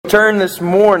turn this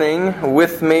morning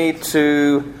with me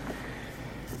to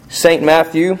St.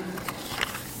 Matthew,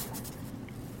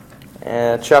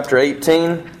 chapter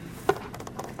 18.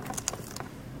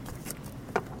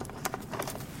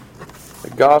 The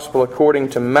Gospel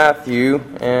according to Matthew,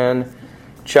 and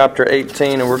chapter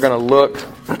 18, and we're going to look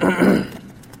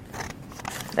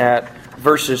at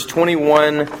verses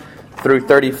 21 through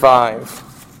 35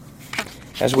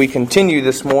 as we continue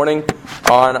this morning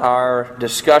on our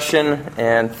discussion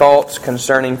and thoughts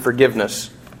concerning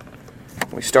forgiveness.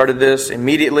 We started this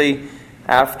immediately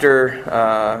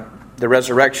after the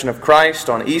resurrection of Christ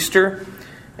on Easter,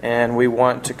 and we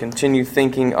want to continue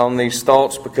thinking on these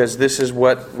thoughts because this is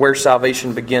where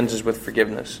salvation begins, is with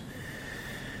forgiveness.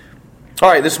 All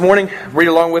right, this morning, read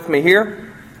along with me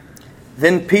here.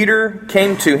 Then Peter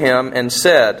came to him and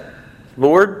said,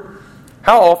 "Lord,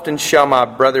 how often shall my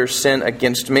brother sin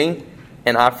against me,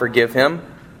 and I forgive him?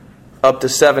 Up to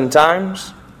 7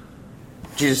 times?"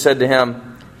 Jesus said to him,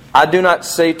 "I do not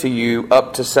say to you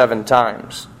up to 7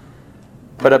 times,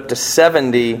 but up to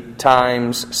 70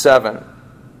 times 7.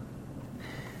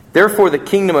 Therefore the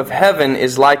kingdom of heaven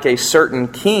is like a certain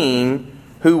king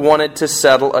who wanted to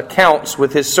settle accounts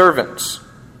with his servants.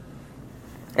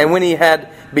 And when he had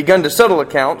begun to settle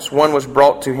accounts, one was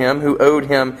brought to him who owed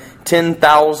him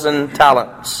 10,000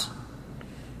 talents.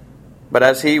 But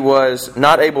as he was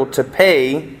not able to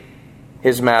pay,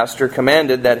 his master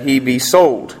commanded that he be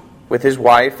sold, with his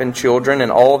wife and children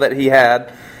and all that he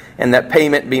had, and that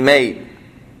payment be made.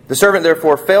 The servant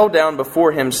therefore fell down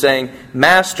before him, saying,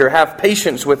 'Master, have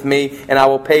patience with me, and I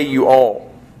will pay you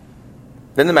all.'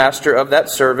 Then the master of that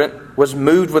servant was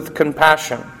moved with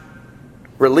compassion,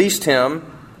 released him,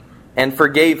 and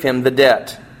forgave him the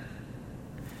debt.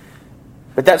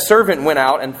 But that servant went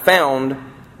out and found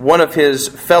one of his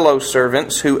fellow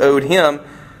servants who owed him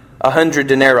 100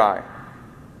 denarii.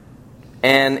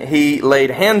 And he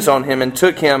laid hands on him and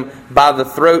took him by the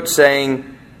throat, saying,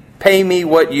 'Pay me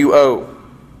what you owe.'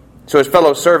 So his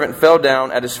fellow servant fell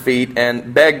down at his feet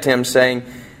and begged him, saying,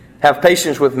 'Have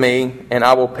patience with me, and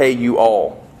I will pay you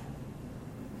all.'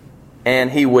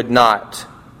 And he would not,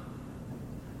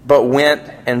 but went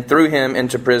and threw him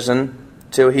into prison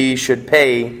till he should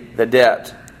pay the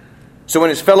debt. So when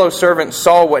his fellow servants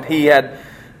saw what he had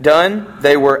done,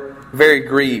 they were very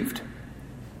grieved,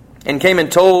 and came and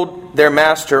told their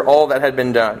master all that had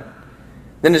been done.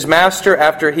 Then his master,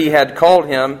 after he had called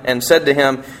him, and said to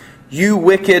him, 'You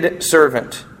wicked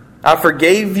servant, I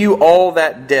forgave you all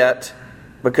that debt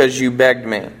because you begged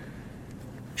me.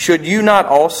 Should you not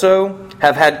also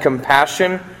have had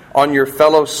compassion on your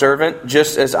fellow servant,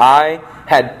 just as I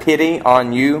had pity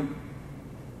on you?'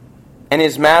 And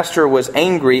his master was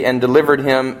angry and delivered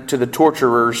him to the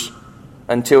torturers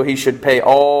until he should pay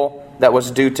all that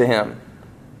was due to him.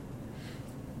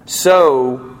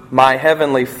 So my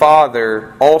heavenly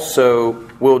Father also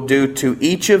will do to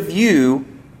each of you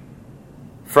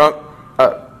will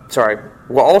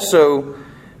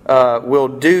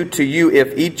do to you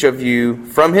if each of you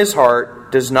from his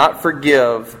heart does not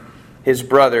forgive his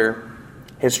brother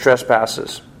his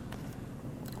trespasses."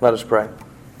 Let us pray.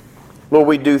 Lord,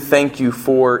 we do thank you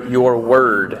for your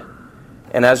word.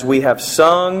 And as we have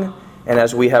sung, and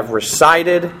as we have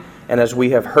recited, and as we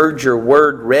have heard your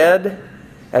word read,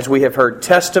 as we have heard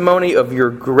testimony of your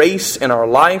grace in our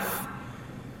life,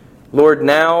 Lord,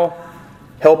 now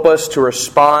help us to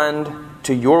respond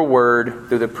to your word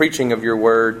through the preaching of your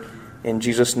word. In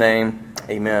Jesus' name,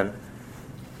 amen.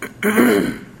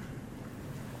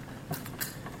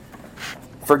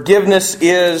 Forgiveness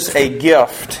is a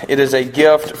gift. It is a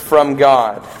gift from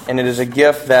God. And it is a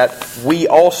gift that we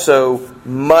also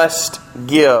must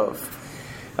give.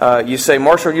 You say,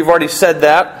 "Marshall, you've already said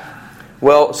that."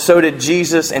 Well, so did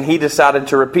Jesus, and he decided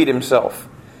to repeat himself.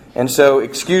 And so,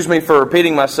 excuse me for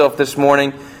repeating myself this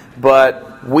morning,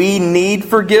 but we need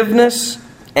forgiveness,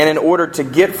 and in order to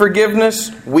get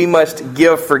forgiveness, we must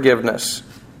give forgiveness.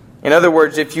 In other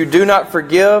words, if you do not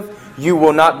forgive, you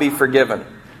will not be forgiven.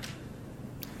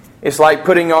 It's like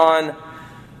putting on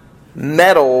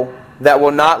metal that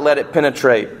will not let it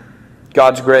penetrate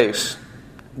God's grace.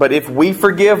 But if we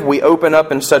forgive, we open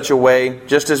up in such a way,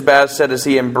 just as Baz said, as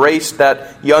he embraced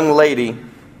that young lady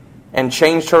and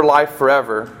changed her life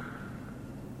forever,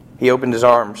 he opened his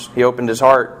arms, he opened his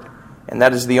heart. And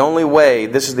that is the only way,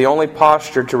 this is the only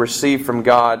posture to receive from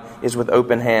God, is with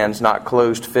open hands, not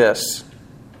closed fists.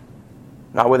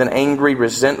 Not with an angry,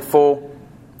 resentful,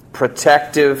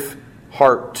 protective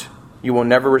heart. You will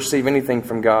never receive anything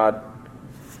from God.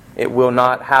 It will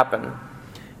not happen.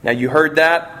 Now you heard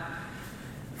that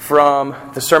from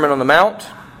the Sermon on the Mount,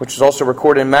 which is also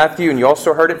recorded in Matthew, and you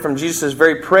also heard it from Jesus'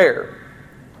 very prayer.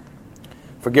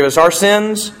 Forgive us our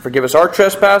sins, forgive us our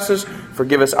trespasses,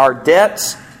 forgive us our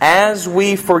debts, as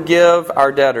we forgive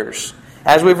our debtors.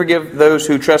 As we forgive those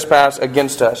who trespass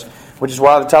against us. Which is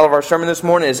why the title of our sermon this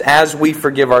morning is As We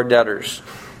Forgive Our Debtors.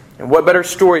 And what better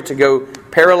story to go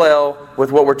parallel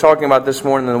with what we're talking about this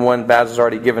morning than the one Baz has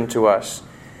already given to us.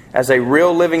 As a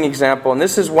real living example. And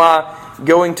this is why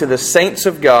going to the saints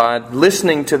of God,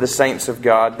 listening to the saints of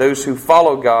God, those who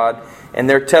follow God, and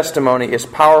their testimony is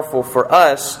powerful for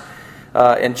us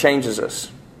and changes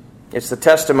us. It's the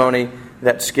testimony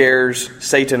that scares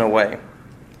Satan away,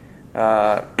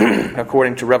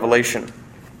 according to Revelation.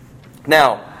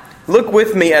 Now, look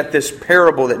with me at this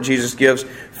parable that Jesus gives.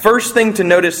 First thing to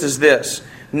notice is this.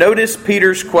 Notice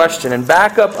Peter's question. And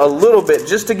back up a little bit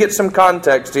just to get some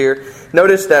context here.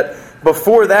 Notice that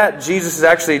before that, Jesus is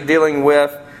actually dealing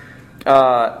with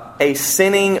a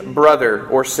sinning brother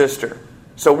or sister.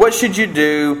 So what should you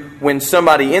do when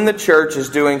somebody in the church is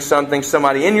doing something,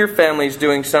 somebody in your family is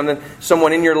doing something,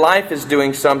 someone in your life is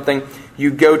doing something?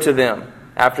 You go to them.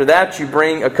 After that, you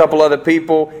bring a couple other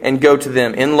people and go to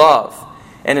them in love.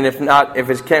 And then if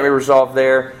it can't be resolved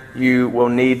there, you will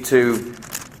need to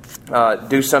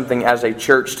do something as a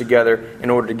church together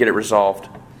in order to get it resolved.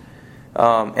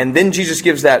 And then Jesus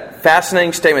gives that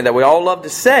fascinating statement that we all love to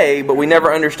say, but we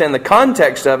never understand the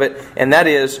context of it, and that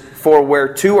is, for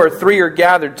where 2 or 3 are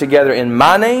gathered together in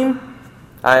my name,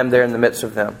 I am there in the midst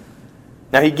of them.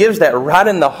 Now he gives that right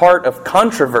in the heart of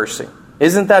controversy.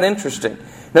 Isn't that interesting?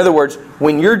 In other words,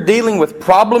 when you're dealing with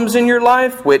problems in your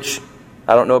life, which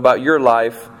I don't know about your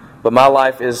life, but my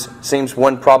life seems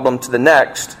one problem to the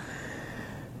next.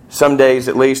 Some days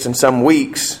at least, and some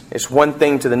weeks, it's one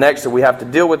thing to the next that we have to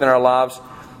deal with in our lives.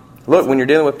 Look, when you're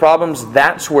dealing with problems,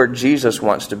 that's where Jesus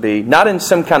wants to be. Not in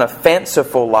some kind of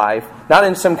fanciful life, not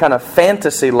in some kind of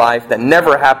fantasy life that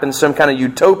never happens, some kind of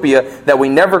utopia that we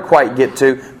never quite get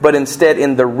to, but instead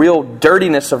in the real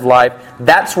dirtiness of life.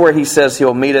 That's where He says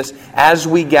He'll meet us as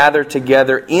we gather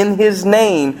together in His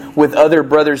name with other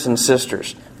brothers and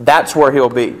sisters. That's where He'll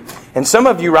be. And some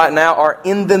of you right now are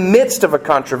in the midst of a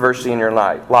controversy in your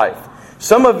life.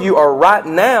 Some of you are right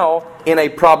now in a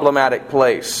problematic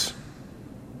place.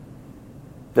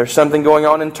 There's something going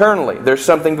on internally. There's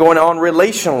something going on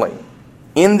relationally.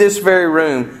 In this very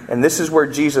room, and this is where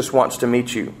Jesus wants to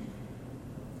meet you.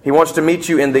 He wants to meet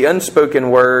you in the unspoken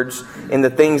words, in the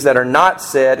things that are not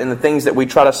said, in the things that we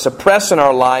try to suppress in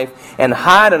our life and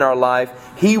hide in our life.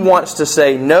 He wants to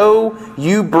say, no,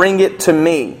 you bring it to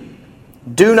me.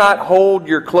 Do not hold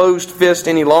your closed fist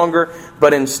any longer,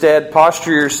 but instead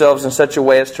posture yourselves in such a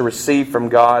way as to receive from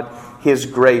God His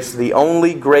grace, the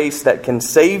only grace that can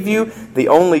save you, the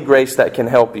only grace that can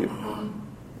help you.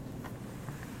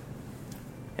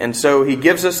 And so He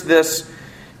gives us this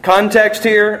context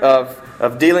here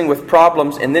of dealing with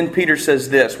problems, and then Peter says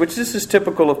this, which this is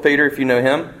typical of Peter if you know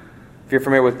him, if you're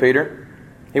familiar with Peter.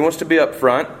 He wants to be up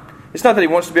front. It's not that he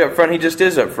wants to be up front, he just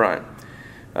is up front.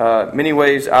 Many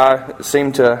ways I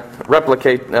seem to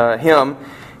replicate him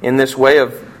in this way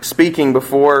of speaking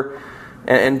before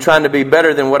and trying to be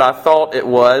better than what I thought it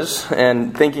was,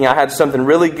 and thinking I had something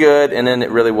really good, and then it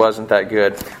really wasn't that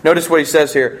good. Notice what he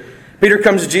says here. Peter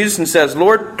comes to Jesus and says,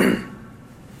 Lord,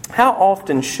 how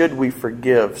often should we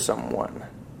forgive someone?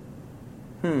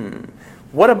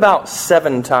 What about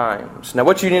 7 times? Now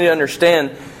what you need to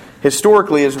understand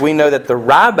historically is we know that the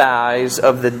rabbis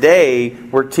of the day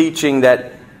were teaching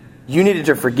that you needed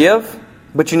to forgive,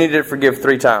 but you needed to forgive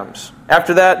 3 times.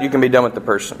 After that, you can be done with the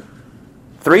person.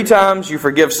 3 times you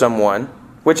forgive someone,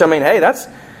 which, I mean, hey,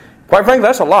 quite frankly,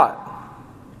 that's a lot.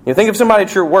 You think of somebody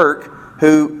at your work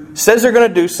who says they're going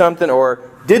to do something or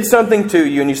did something to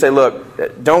you, and you say,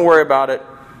 look, don't worry about it.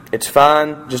 It's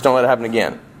fine. Just don't let it happen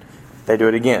again. They do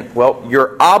it again. Well,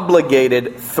 you're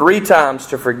obligated 3 times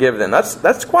to forgive them.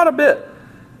 That's quite a bit,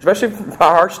 especially by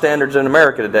our standards in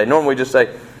America today. Normally we just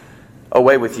say,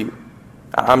 away with you.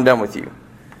 I'm done with you.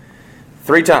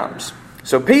 3 times.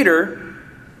 So Peter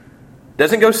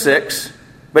doesn't go 6,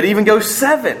 but even goes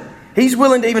 7. He's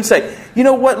willing to even say, you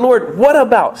know what, Lord, what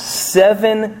about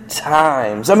 7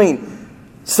 times? I mean,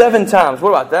 7 times. What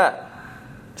about that?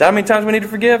 Is that how many times we need to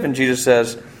forgive? And Jesus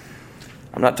says,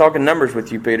 I'm not talking numbers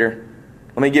with you, Peter.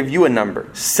 Let me give you a number.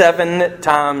 7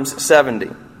 times 70.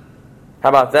 How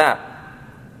about that?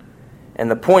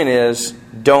 And the point is,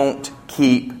 don't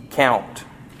keep count.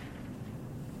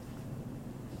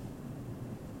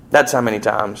 That's how many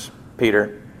times,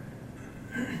 Peter.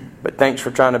 But thanks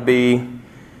for trying to be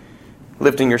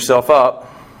lifting yourself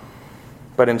up,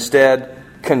 but instead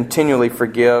continually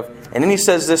forgive. And then he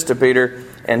says this to Peter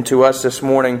and to us this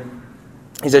morning.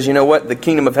 He says, you know what the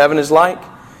kingdom of heaven is like?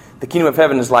 The kingdom of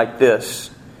heaven is like this.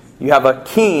 You have a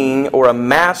king or a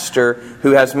master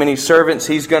who has many servants.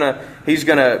 He's gonna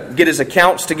get his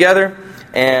accounts together.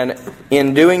 And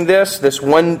in doing this, this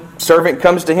one servant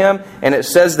comes to him, and it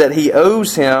says that he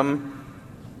owes him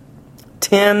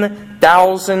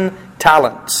 10,000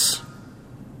 talents.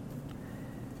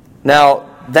 Now,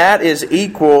 that is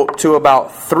equal to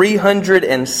about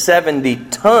 370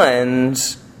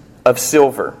 tons of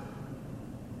silver.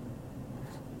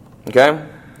 Okay?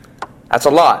 That's a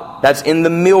lot. That's in the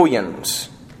millions.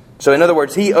 So in other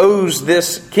words, he owes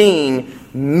this king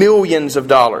millions of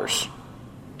dollars.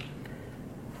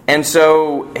 And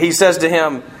so he says to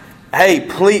him, hey,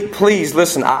 please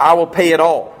listen, I will pay it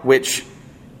all, which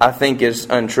I think is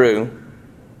untrue.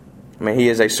 I mean, he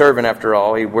is a servant after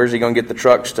all. Where's he going to get the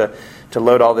trucks to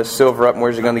load all this silver up, and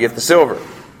where's he going to get the silver?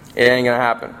 It ain't going to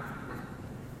happen.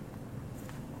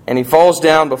 And he falls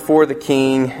down before the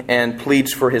king and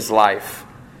pleads for his life.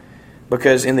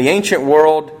 Because in the ancient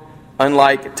world,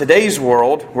 unlike today's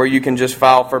world, where you can just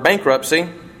file for bankruptcy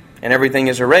and everything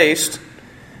is erased,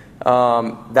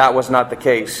 that was not the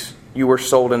case. You were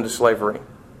sold into slavery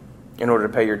in order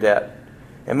to pay your debt.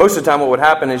 And most of the time what would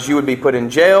happen is you would be put in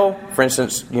jail. For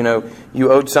instance,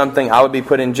 you owed something, I would be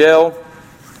put in jail.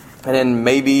 And then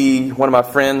maybe one of my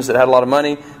friends that had a lot of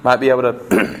money might be able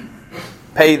to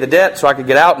pay the debt so I could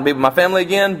get out and be with my family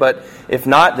again. But if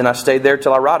not, then I stayed there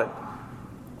till I rotted.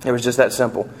 It was just that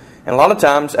simple. And a lot of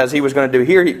times, as he was going to do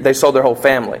here, they sold their whole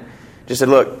family. Just said,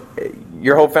 look,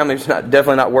 your whole family is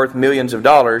definitely not worth millions of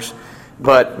dollars,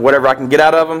 but whatever I can get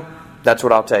out of them, that's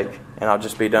what I'll take, and I'll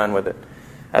just be done with it.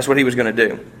 That's what he was going to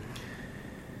do.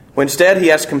 Well, instead, he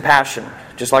has compassion.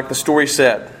 Just like the story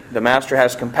said, the master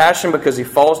has compassion because he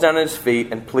falls down at his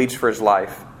feet and pleads for his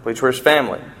life, pleads for his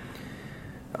family.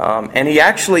 And he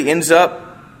actually ends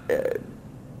up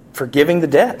forgiving the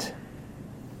debt.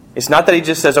 It's not that he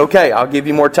just says, okay, I'll give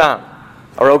you more time.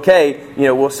 Or okay,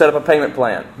 we'll set up a payment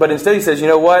plan. But instead he says, you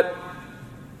know what?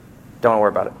 Don't worry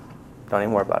about it. Don't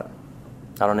even worry about it.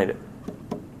 I don't need it.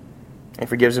 And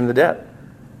forgives him the debt.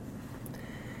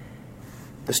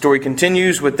 The story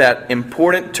continues with that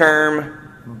important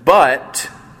term, but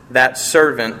that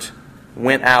servant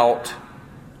went out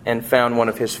and found one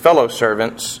of his fellow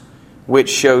servants, which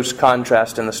shows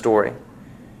contrast in the story.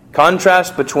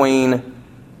 Contrast between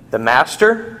the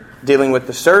master dealing with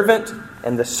the servant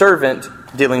and the servant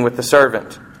dealing with the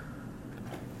servant.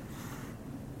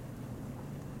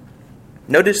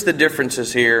 Notice the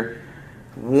differences here.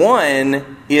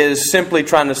 One is simply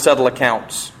trying to settle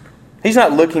accounts. He's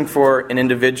not looking for an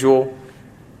individual.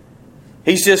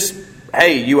 He's just,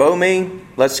 hey, you owe me.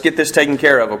 Let's get this taken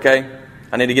care of, okay?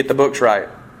 I need to get the books right.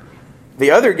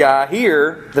 The other guy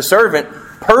here, the servant,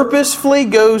 purposefully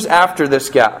goes after this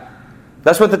guy.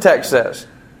 That's what the text says.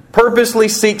 Purposely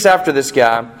seeks after this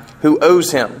guy who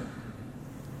owes him.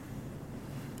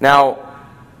 Now,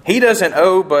 he doesn't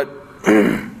owe, but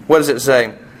what does it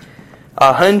say?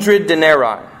 100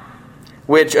 denarii,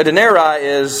 which a denarii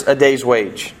is a day's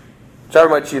wage. So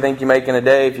however much you think you make in a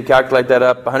day, if you calculate that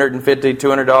up, $150, $200,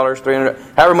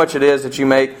 $300, however much it is that you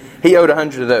make, he owed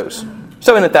 100 of those.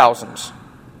 So in the thousands.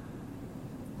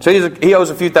 So he owes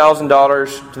a few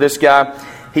 $1,000s to this guy.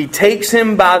 He takes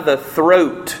him by the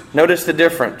throat. Notice the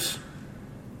difference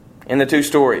in the two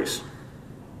stories.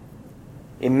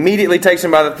 Immediately takes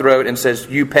him by the throat and says,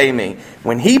 you pay me.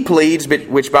 When he pleads,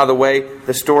 which by the way,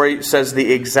 the story says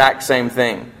the exact same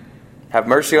thing. Have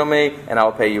mercy on me and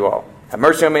I'll pay you all. Have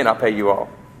mercy on me and I'll pay you all.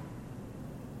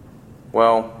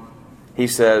 Well, he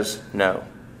says no.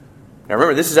 Now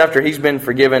remember, this is after he's been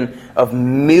forgiven of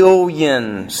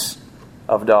millions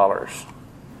of dollars.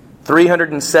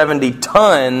 370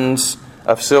 tons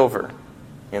of silver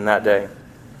in that day.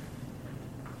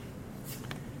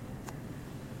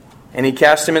 And he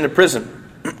cast him into prison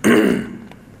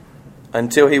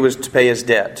until he was to pay his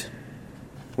debt.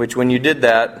 Which when you did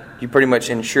that, you pretty much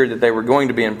ensured that they were going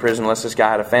to be in prison unless this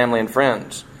guy had a family and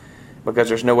friends. Because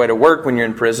there's no way to work when you're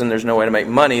in prison. There's no way to make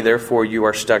money. Therefore, you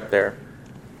are stuck there.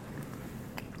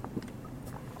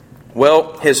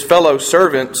 Well, his fellow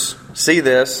servants see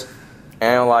this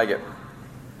and don't like it.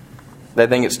 They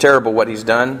think it's terrible what he's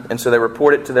done. And so they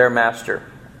report it to their master.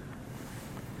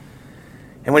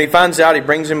 And when he finds out, he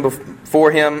brings him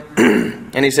before him.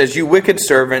 And he says, you wicked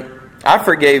servant, I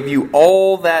forgave you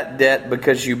all that debt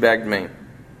because you begged me.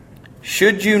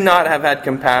 Should you not have had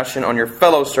compassion on your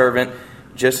fellow servant,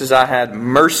 just as I had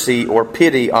mercy or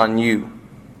pity on you?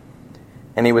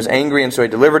 And he was angry, and so he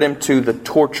delivered him to the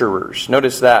torturers.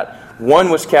 Notice that.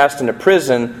 One was cast into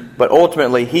prison, but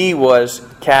ultimately he was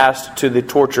cast to the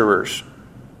torturers.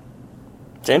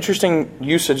 It's an interesting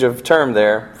usage of term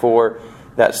there for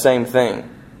that same thing.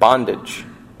 Bondage,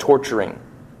 torturing.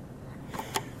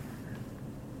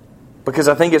 Because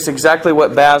I think it's exactly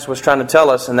what Baz was trying to tell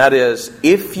us, and that is,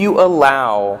 if you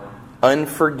allow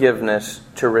unforgiveness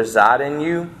to reside in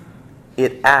you,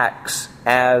 it acts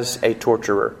as a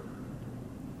torturer.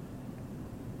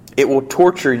 It will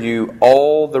torture you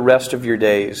all the rest of your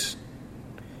days.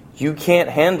 You can't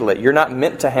handle it. You're not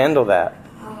meant to handle that.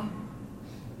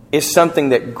 It's something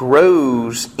that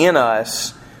grows in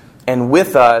us and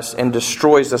with us and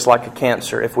destroys us like a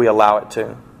cancer if we allow it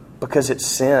to. Because it's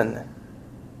sin.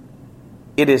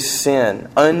 It is sin.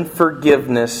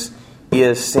 Unforgiveness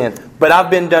is sin. But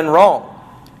I've been done wrong.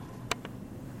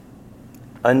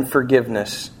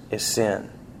 Unforgiveness is sin.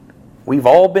 We've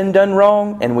all been done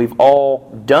wrong, and we've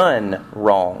all done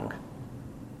wrong.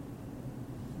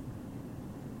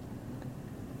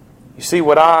 You see,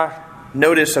 what I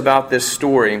notice about this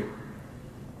story,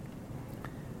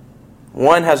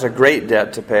 one has a great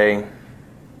debt to pay,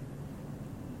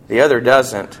 the other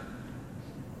doesn't.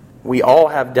 We all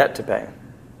have debt to pay.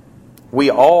 We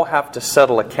all have to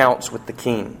settle accounts with the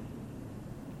King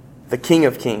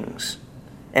of Kings.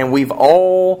 And we've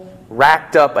all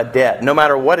racked up a debt, no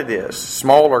matter what it is,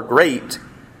 small or great.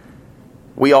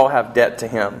 We all have debt to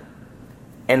Him.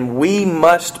 And we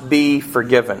must be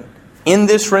forgiven. In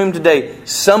this room today,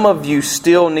 some of you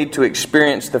still need to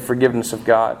experience the forgiveness of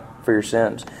God for your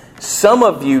sins. Some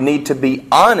of you need to be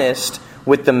honest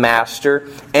with the Master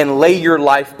and lay your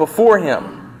life before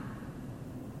Him.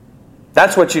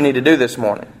 That's what you need to do this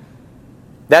morning.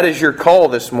 That is your call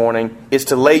this morning, is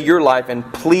to lay your life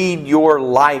and plead your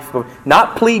life.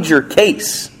 Not plead your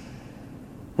case.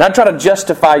 Not try to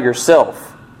justify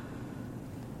yourself.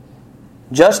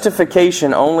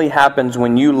 Justification only happens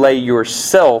when you lay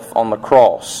yourself on the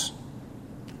cross.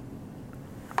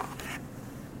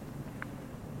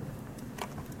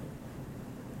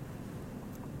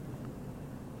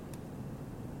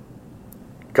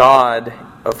 God,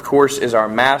 of course, is our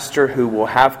Master who will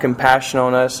have compassion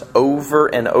on us over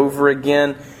and over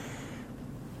again.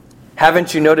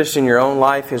 Haven't you noticed in your own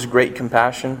life His great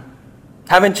compassion?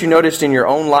 Haven't you noticed in your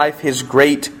own life His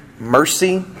great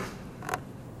mercy?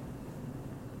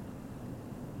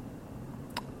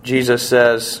 Jesus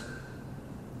says,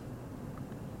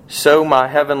 "So my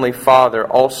heavenly Father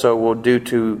also will do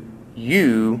to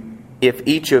you if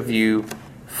each of you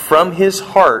from his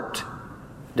heart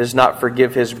does not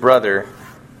forgive his brother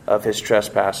of his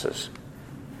trespasses."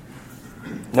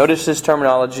 Notice this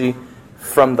terminology,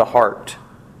 from the heart.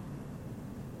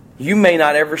 You may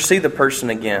not ever see the person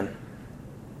again.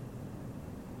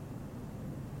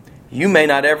 You may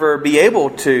not ever be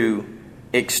able to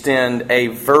extend a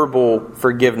verbal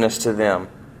forgiveness to them.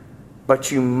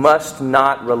 But you must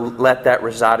not let that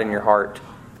reside in your heart.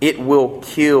 It will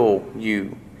kill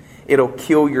you. It'll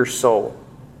kill your soul.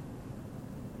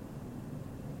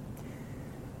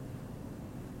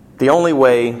 The only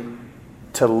way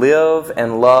to live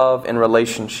and love in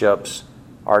relationships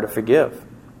are to forgive.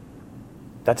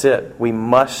 That's it. We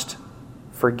must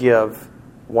forgive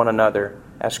one another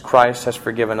as Christ has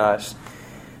forgiven us.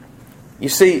 You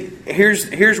see,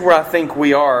 here's where I think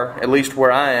we are, at least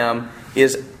where I am,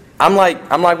 is I'm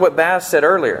like what Baz said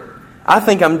earlier. I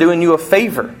think I'm doing you a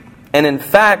favor. And in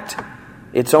fact,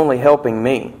 it's only helping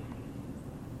me.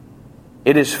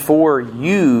 It is for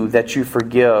you that you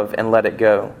forgive and let it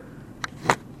go.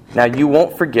 Now, you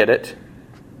won't forget it.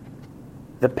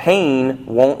 The pain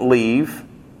won't leave.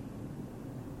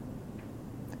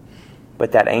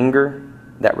 But that anger,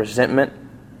 that resentment,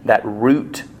 that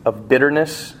root of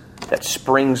bitterness that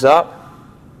springs up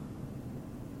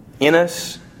in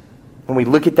us, when we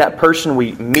look at that person,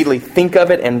 we immediately think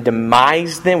of it and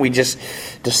demise them. We just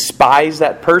despise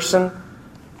that person.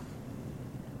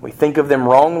 We think of them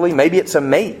wrongly. Maybe it's a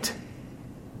mate.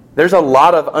 There's a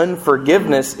lot of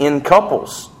unforgiveness in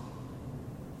couples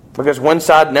because one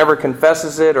side never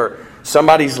confesses it, or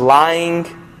somebody's lying,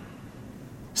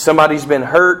 somebody's been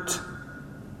hurt.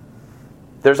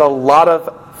 There's a lot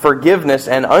of forgiveness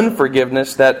and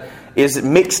unforgiveness that is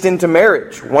mixed into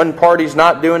marriage. One party's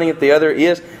not doing it, the other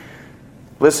is.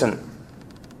 Listen,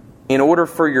 in order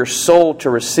for your soul to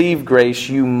receive grace,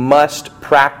 you must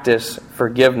practice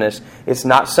forgiveness. It's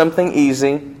not something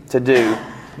easy to do,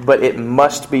 but it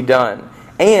must be done.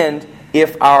 And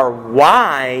if our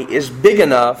why is big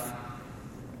enough,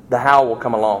 the how will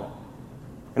come along.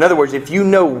 In other words, if you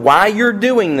know why you're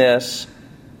doing this,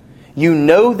 you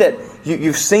know that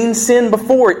you've seen sin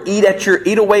before eat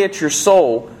away at your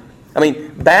soul. I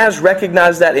mean, Baz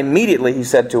recognized that immediately, he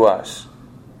said to us.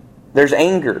 There's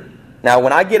anger. Now,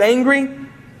 when I get angry,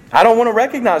 I don't want to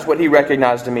recognize what he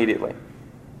recognized immediately.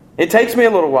 It takes me a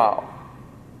little while.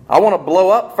 I want to blow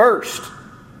up first,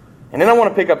 and then I want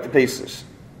to pick up the pieces.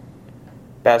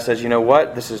 Baz says, you know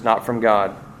what? This is not from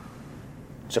God.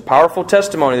 It's a powerful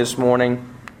testimony this morning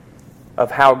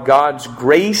of how God's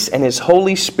grace and His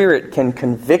Holy Spirit can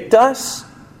convict us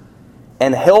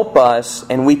and help us,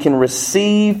 and we can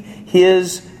receive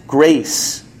His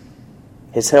grace,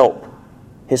 His help,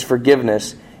 His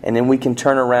forgiveness, and then we can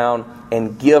turn around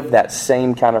and give that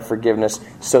same kind of forgiveness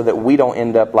so that we don't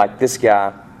end up like this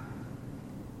guy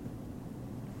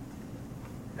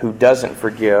who doesn't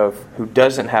forgive, who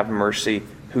doesn't have mercy,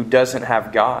 who doesn't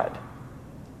have God.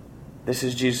 This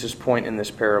is Jesus' point in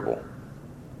this parable.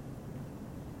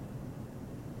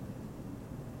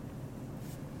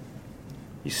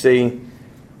 You see,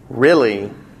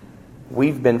 really,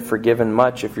 we've been forgiven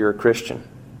much if you're a Christian.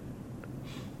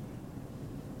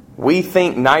 We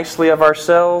think nicely of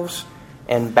ourselves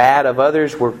and bad of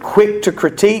others. We're quick to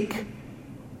critique.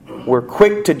 We're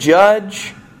quick to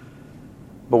judge.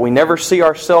 But we never see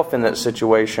ourselves in that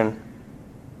situation.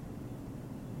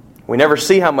 We never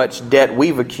see how much debt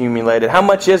we've accumulated. How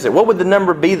much is it? What would the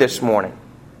number be this morning?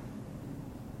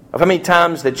 Of how many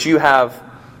times that you have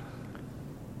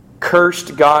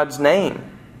cursed God's name,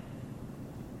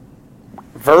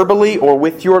 verbally or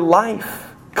with your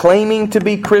life, claiming to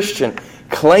be Christian,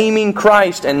 claiming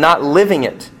Christ and not living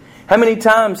it. How many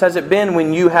times has it been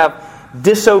when you have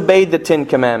disobeyed the Ten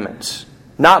Commandments,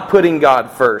 not putting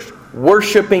God first,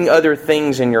 worshiping other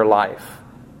things in your life?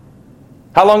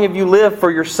 How long have you lived for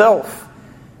yourself?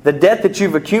 The debt that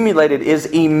you've accumulated is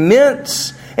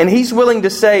immense, and He's willing to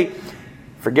say,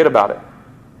 forget about it.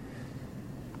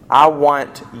 I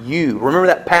want you. Remember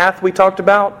that path we talked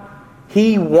about?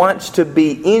 He wants to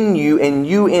be in you and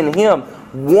you in Him.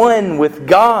 One with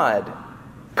God.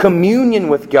 Communion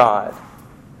with God.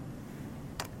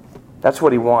 That's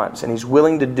what He wants. And He's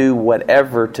willing to do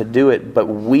whatever to do it. But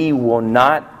we will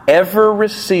not ever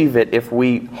receive it if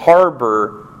we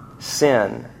harbor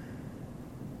sin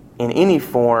in any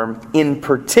form, in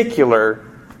particular,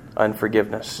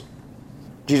 unforgiveness.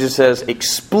 Jesus says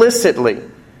explicitly,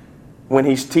 when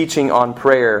He's teaching on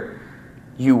prayer,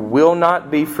 you will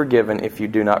not be forgiven if you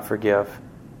do not forgive.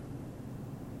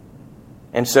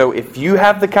 And so if you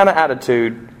have the kind of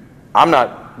attitude, I'm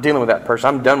not dealing with that person,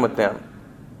 I'm done with them.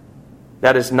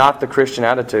 That is not the Christian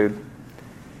attitude.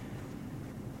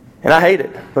 And I hate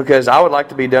it, because I would like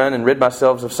to be done and rid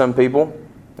myself of some people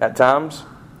at times,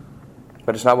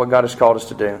 but it's not what God has called us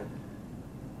to do.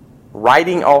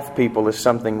 Writing off people is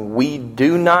something we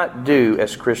do not do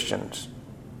as Christians.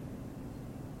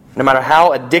 No matter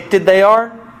how addicted they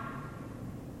are,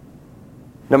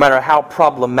 no matter how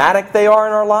problematic they are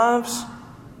in our lives,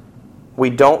 we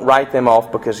don't write them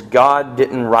off, because God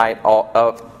didn't write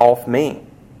off me.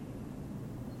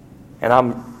 And I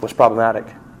was problematic.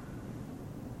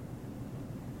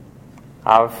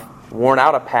 I've worn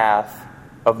out a path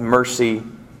of mercy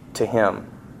to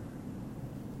Him.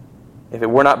 If it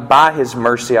were not by His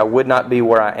mercy, I would not be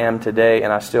where I am today,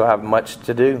 and I still have much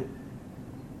to do.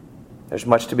 There's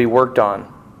much to be worked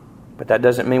on. But that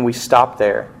doesn't mean we stop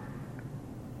there.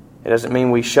 It doesn't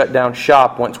mean we shut down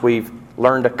shop once we've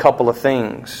learned a couple of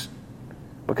things.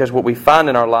 Because what we find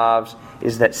in our lives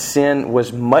is that sin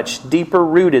was much deeper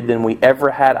rooted than we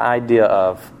ever had idea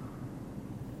of.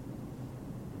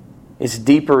 It's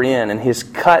deeper in, and His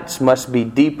cuts must be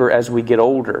deeper as we get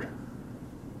older.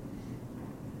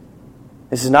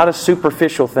 This is not a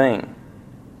superficial thing.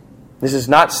 This is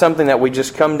not something that we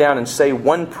just come down and say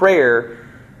one prayer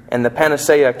and the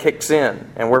panacea kicks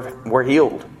in and we're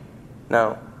healed.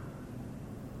 No.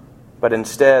 But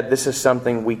instead, this is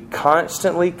something we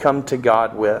constantly come to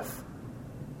God with.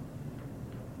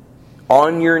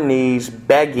 On your knees,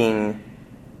 begging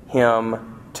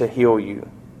Him to heal you.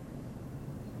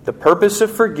 The purpose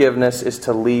of forgiveness is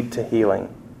to lead to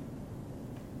healing.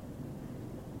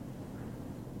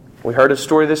 We heard a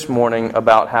story this morning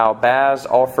about how Baz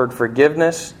offered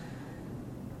forgiveness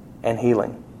and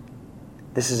healing.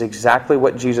 This is exactly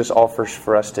what Jesus offers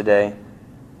for us today.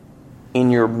 In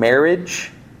your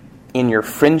marriage, in your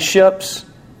friendships,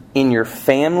 in your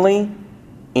family,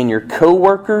 in your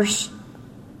co-workers,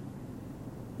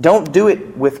 don't do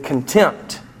it with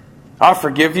contempt. I'll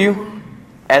forgive you,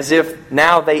 as if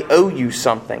now they owe you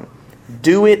something.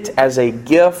 Do it as a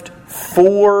gift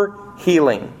for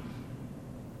healing.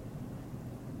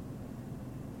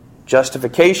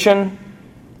 Justification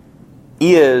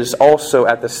is also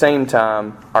at the same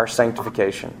time our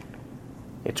sanctification.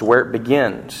 It's where it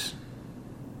begins.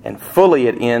 And fully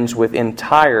it ends with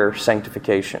entire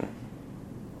sanctification.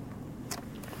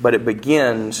 But it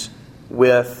begins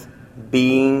with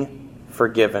being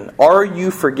forgiven. Are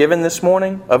you forgiven this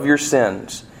morning of your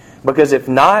sins? Because if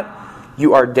not,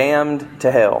 you are damned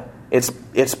to hell.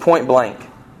 It's point blank.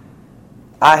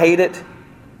 I hate it.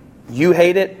 You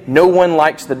hate it. No one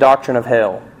likes the doctrine of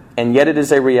hell, and yet it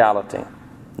is a reality.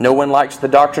 No one likes the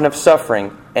doctrine of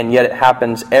suffering, and yet it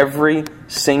happens every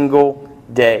single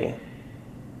day.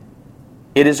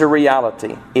 It is a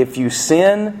reality. If you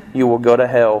sin, you will go to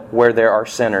hell where there are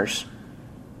sinners.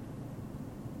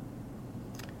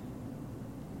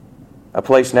 A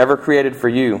place never created for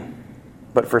you,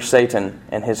 but for Satan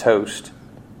and his host.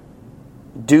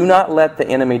 Do not let the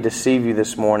enemy deceive you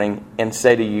this morning and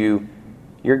say to you,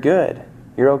 you're good,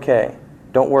 you're okay,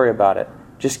 don't worry about it.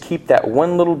 Just keep that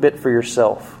one little bit for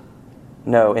yourself.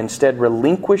 No, instead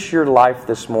relinquish your life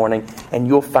this morning and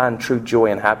you'll find true joy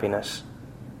and happiness.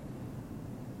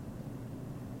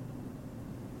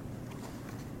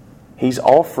 He's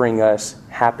offering us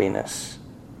happiness.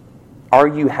 Are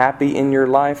you happy in your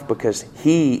life? Because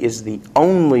He is the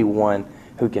only one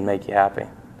who can make you happy.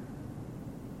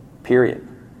 Period.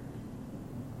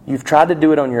 You've tried to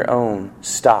do it on your own.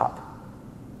 Stop.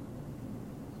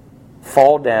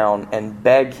 Fall down and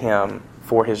beg Him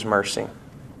for His mercy.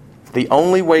 The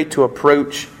only way to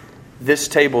approach this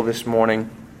table this morning,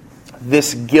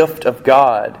 this gift of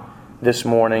God this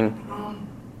morning,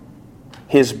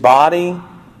 His body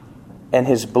and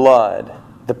His blood,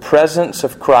 the presence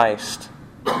of Christ,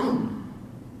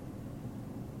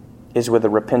 is with a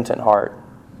repentant heart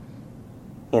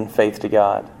in faith to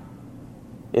God.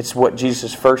 It's what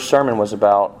Jesus' first sermon was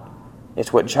about.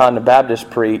 It's what John the Baptist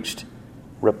preached.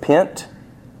 Repent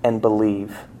and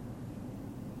believe.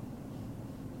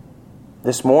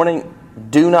 This morning,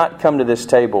 do not come to this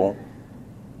table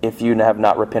if you have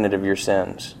not repented of your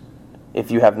sins,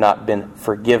 if you have not been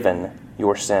forgiven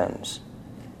your sins.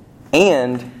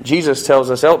 And Jesus tells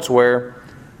us elsewhere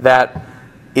that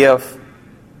if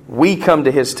we come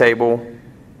to His table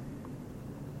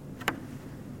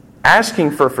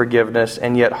asking for forgiveness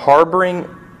and yet harboring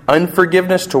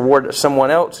unforgiveness toward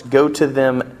someone else, go to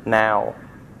them now.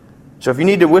 So if you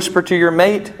need to whisper to your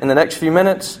mate in the next few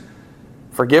minutes,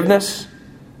 forgiveness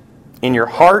in your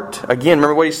heart, again,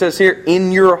 remember what he says here,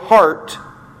 in your heart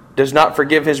does not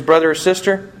forgive his brother or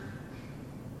sister,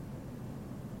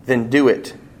 then do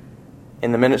it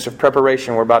in the minutes of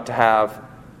preparation we're about to have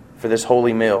for this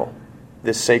holy meal,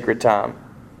 this sacred time.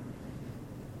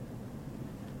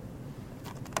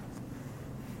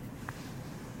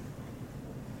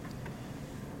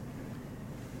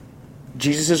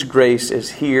 Jesus' grace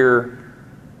is here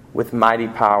with mighty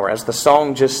power. As the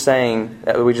song just sang,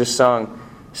 that we just sung,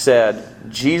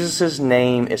 said, Jesus'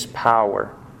 name is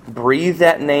power. Breathe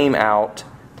that name out,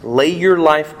 lay your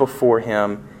life before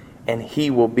Him, and He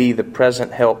will be the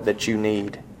present help that you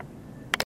need.